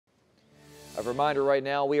A reminder right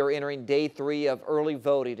now, we are entering day 3 of early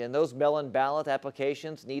voting, and those mail-in ballot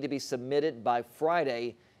applications need to be submitted by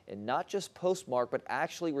Friday and not just postmarked, but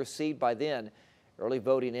actually received by then. Early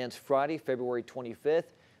voting ends Friday, February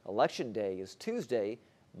 25th. Election day is Tuesday,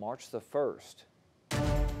 March the 1st.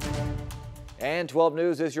 And 12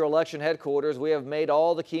 News is your election headquarters. We have made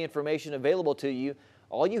all the key information available to you.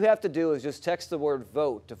 All you have to do is just text the word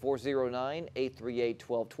VOTE to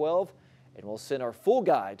 409-838-1212. And we'll send our full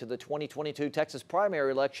guide to the 2022 Texas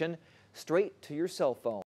primary election straight to your cell phone.